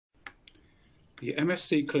The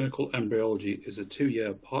MSc Clinical Embryology is a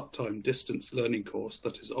 2-year part-time distance learning course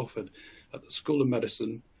that is offered at the School of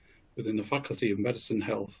Medicine within the Faculty of Medicine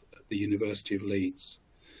Health at the University of Leeds.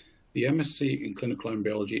 The MSc in Clinical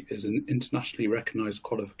Embryology is an internationally recognised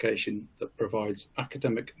qualification that provides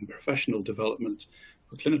academic and professional development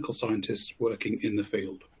for clinical scientists working in the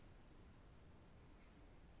field.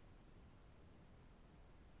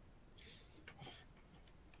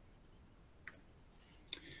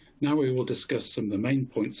 Now we will discuss some of the main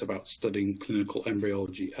points about studying clinical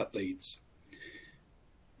embryology at Leeds.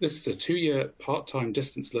 This is a 2-year part-time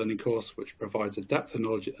distance learning course which provides a depth of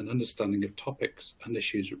knowledge and understanding of topics and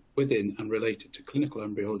issues within and related to clinical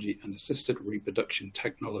embryology and assisted reproduction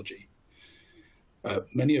technology.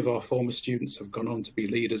 Many of our former students have gone on to be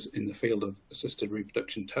leaders in the field of assisted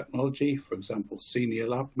reproduction technology, for example, senior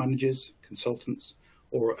lab managers, consultants,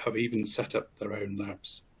 or have even set up their own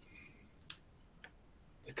labs.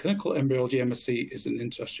 The Clinical Embryology MSc is an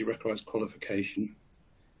internationally recognised qualification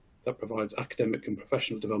that provides academic and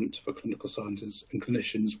professional development for clinical scientists and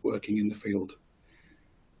clinicians working in the field.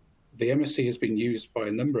 The MSc has been used by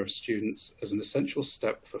a number of students as an essential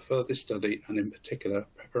step for further study and, in particular,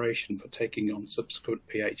 preparation for taking on subsequent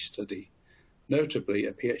PhD study. Notably,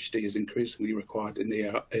 a PhD is increasingly required in the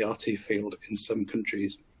ART field in some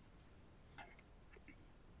countries.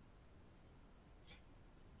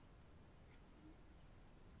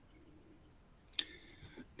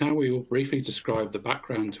 Now we will briefly describe the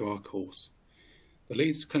background to our course. The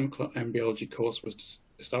Leeds Clinical Embryology course was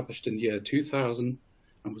established in the year 2000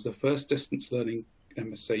 and was the first distance learning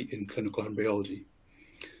MSc in clinical embryology.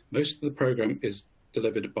 Most of the programme is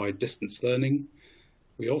delivered by distance learning.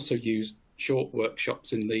 We also use short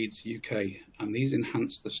workshops in Leeds, UK, and these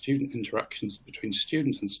enhance the student interactions between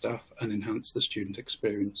students and staff and enhance the student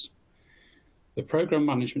experience. The programme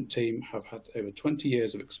management team have had over 20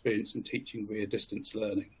 years of experience in teaching via distance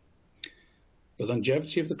learning. The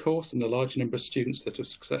longevity of the course and the large number of students that have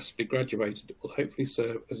successfully graduated will hopefully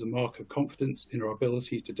serve as a mark of confidence in our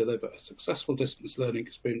ability to deliver a successful distance learning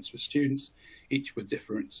experience for students, each with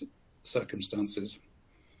different circumstances.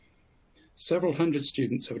 Several hundred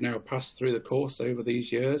students have now passed through the course over these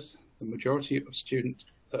years. The majority of students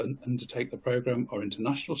that undertake the programme are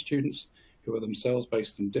international students who are themselves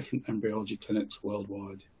based in different embryology clinics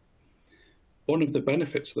worldwide. One of the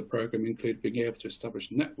benefits of the programme include being able to establish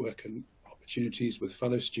networking opportunities with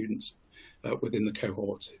fellow students within the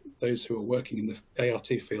cohort, those who are working in the ART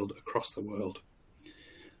field across the world.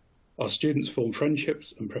 Our students form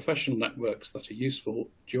friendships and professional networks that are useful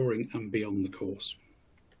during and beyond the course.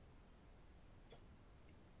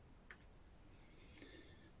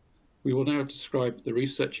 We will now describe the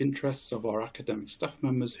research interests of our academic staff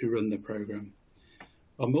members who run the programme.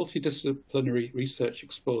 Our multidisciplinary research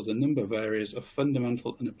explores a number of areas of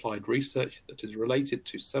fundamental and applied research that is related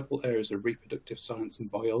to several areas of reproductive science and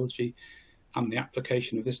biology, and the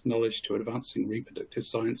application of this knowledge to advancing reproductive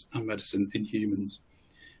science and medicine in humans.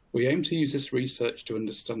 We aim to use this research to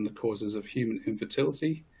understand the causes of human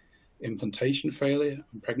infertility, implantation failure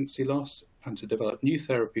and pregnancy loss, and to develop new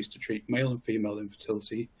therapies to treat male and female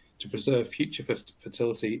infertility, to preserve future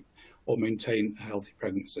fertility or maintain a healthy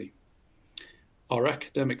pregnancy. Our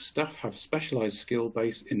academic staff have specialised skill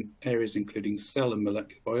base in areas including cell and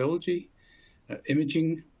molecular biology,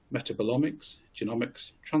 imaging, metabolomics,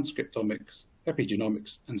 genomics, transcriptomics,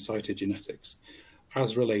 epigenomics, and cytogenetics,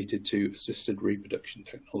 as related to assisted reproduction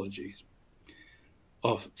technologies.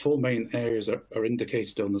 Our 4 main areas are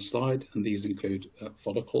indicated on the slide, and these include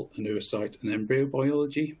follicle and oocyte and embryo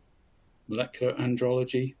biology, molecular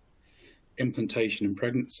andrology, implantation and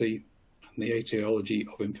pregnancy, and the etiology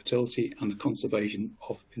of infertility and the conservation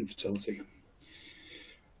of infertility.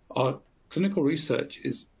 Our clinical research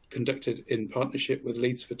is conducted in partnership with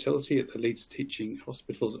Leeds Fertility at the Leeds Teaching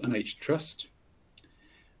Hospitals NH Trust.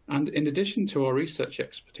 And in addition to our research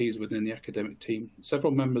expertise within the academic team,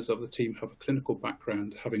 several members of the team have a clinical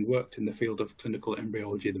background, having worked in the field of clinical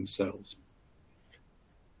embryology themselves.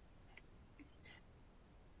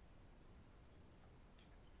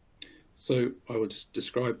 So I will just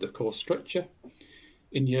describe the course structure.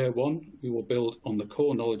 In year 1, we will build on the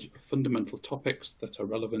core knowledge of fundamental topics that are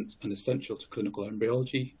relevant and essential to clinical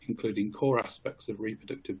embryology, including core aspects of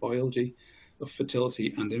reproductive biology, of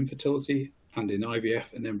fertility and infertility, and in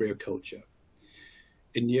IVF and embryo culture.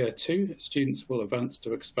 In year 2, students will advance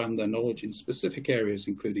to expand their knowledge in specific areas,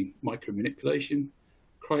 including micromanipulation,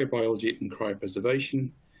 cryobiology and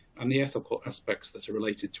cryopreservation, and the ethical aspects that are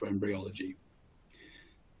related to embryology.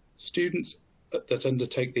 Students that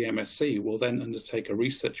undertake the MSc will then undertake a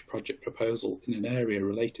research project proposal in an area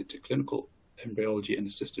related to clinical embryology and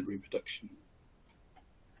assisted reproduction.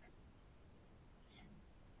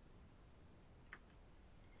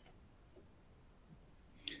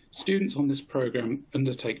 Students on this programme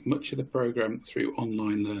undertake much of the programme through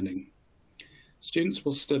online learning. Students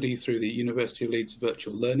will study through the University of Leeds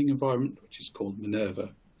virtual learning environment, which is called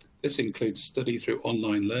Minerva. This includes study through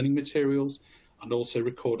online learning materials and also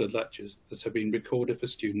recorded lectures that have been recorded for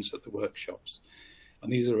students at the workshops.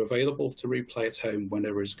 And these are available to replay at home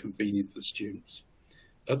whenever is convenient for the students.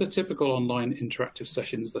 Other typical online interactive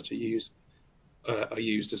sessions that are used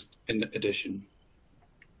as in addition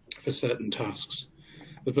for certain tasks.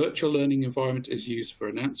 The virtual learning environment is used for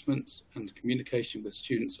announcements and communication with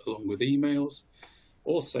students along with emails.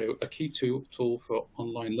 Also, a key tool for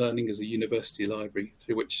online learning is a university library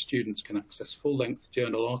through which students can access full-length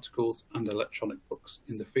journal articles and electronic books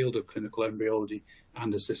in the field of clinical embryology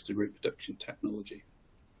and assisted reproduction technology.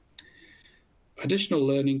 Additional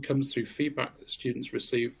learning comes through feedback that students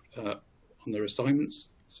receive on their assignments,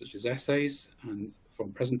 such as essays and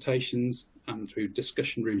from presentations and through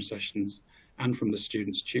discussion room sessions and from the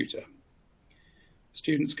student's tutor.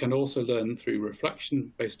 Students can also learn through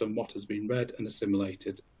reflection based on what has been read and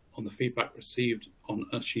assimilated on the feedback received on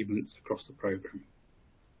achievements across the programme.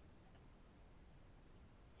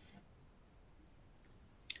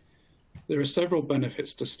 There are several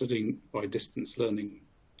benefits to studying by distance learning.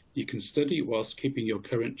 You can study whilst keeping your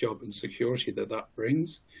current job and security that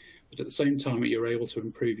brings, but at the same time you're able to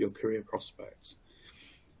improve your career prospects.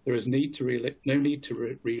 There is no need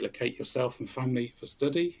to relocate yourself and family for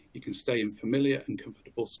study. You can stay in familiar and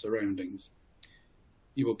comfortable surroundings.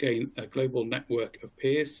 You will gain a global network of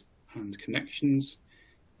peers and connections,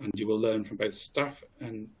 and you will learn from both staff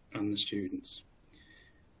and the students.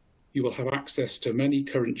 You will have access to many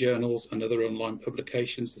current journals and other online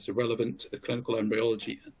publications that are relevant to the clinical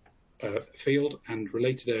embryology field and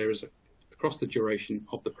related areas across the duration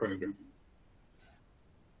of the programme.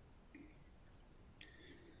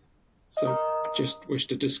 So I just wish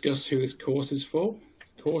to discuss who this course is for.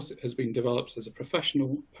 The course has been developed as a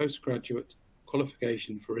professional postgraduate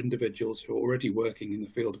qualification for individuals who are already working in the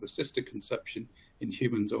field of assisted conception in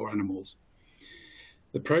humans or animals.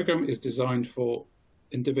 The programme is designed for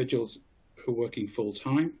individuals who are working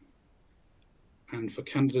full-time and for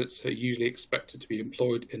candidates who are usually expected to be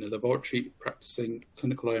employed in a laboratory practicing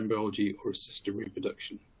clinical embryology or assisted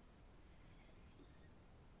reproduction.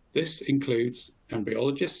 This includes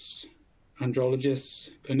embryologists, andrologists,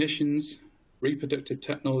 clinicians, reproductive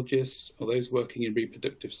technologists, or those working in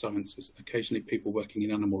reproductive sciences, occasionally people working in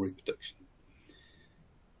animal reproduction.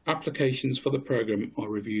 Applications for the programme are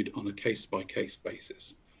reviewed on a case-by-case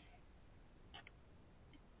basis.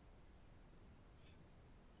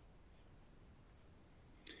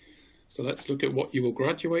 So let's look at what you will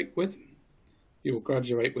graduate with. You will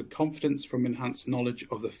graduate with confidence from enhanced knowledge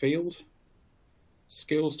of the field,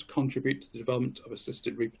 skills to contribute to the development of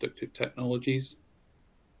assisted reproductive technologies,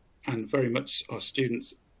 and very much our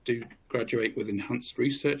students do graduate with enhanced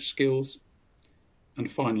research skills, and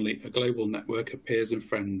finally a global network of peers and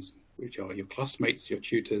friends, which are your classmates, your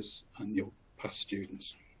tutors, and your past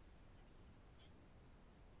students.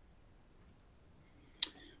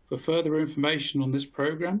 For further information on this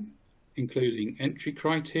programme, including entry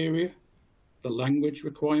criteria, the language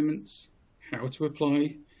requirements, how to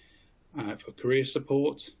apply, for career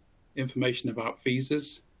support, information about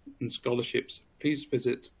visas and scholarships, please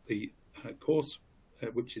visit the course,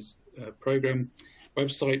 which is programme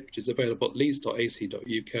website, which is available at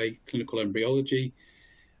leeds.ac.uk, Clinical Embryology,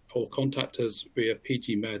 or contact us via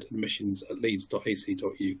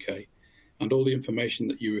pgmedadmissions@leeds.ac.uk. And all the information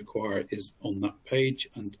that you require is on that page,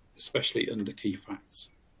 and especially under key facts.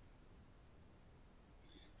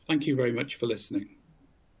 Thank you very much for listening.